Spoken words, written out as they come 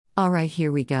Alright,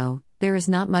 here we go. There is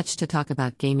not much to talk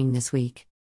about gaming this week.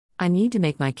 I need to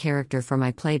make my character for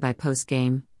my play-by-post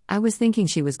game. I was thinking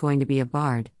she was going to be a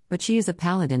bard, but she is a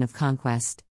paladin of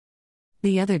conquest.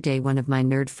 The other day one of my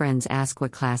nerd friends asked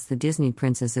what class the Disney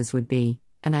princesses would be,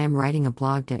 and I am writing a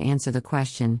blog to answer the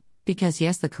question, because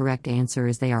yes, the correct answer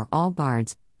is they are all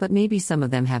bards, but maybe some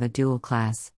of them have a dual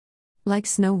class. Like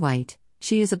Snow White,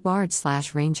 she is a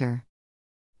bard/ranger.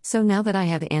 So now that I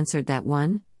have answered that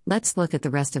one, let's look at the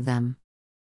rest of them.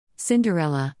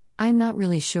 Cinderella, I'm not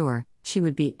really sure, she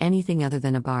would be anything other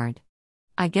than a bard.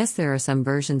 I guess there are some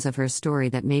versions of her story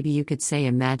that maybe you could say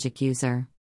a magic user.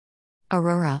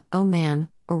 Aurora, oh man,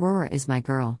 Aurora is my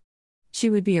girl.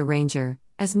 She would be a ranger,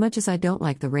 as much as I don't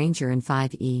like the ranger in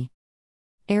 5e.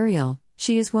 Ariel,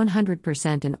 she is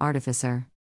 100% an artificer.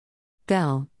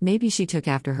 Belle, maybe she took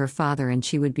after her father and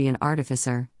she would be an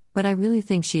artificer, but I really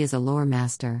think she is a lore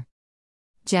master.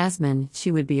 Jasmine,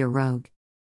 she would be a rogue.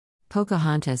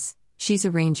 Pocahontas, she's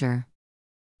a ranger.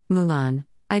 Mulan,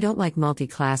 I don't like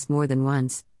multi-class more than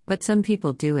once, but some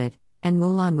people do it, and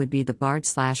Mulan would be the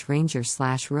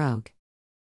bard/ranger/rogue.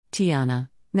 Tiana,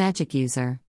 magic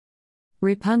user.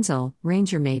 Rapunzel,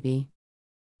 ranger maybe.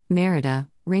 Merida,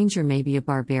 ranger maybe a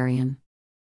barbarian.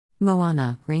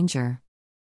 Moana, ranger.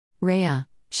 Rhea,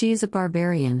 she is a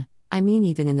barbarian. I mean,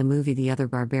 even in the movie the other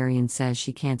barbarian says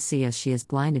she can't see us, she is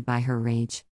blinded by her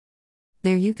rage.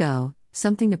 There you go,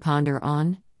 something to ponder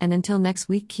on, and until next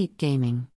week keep gaming.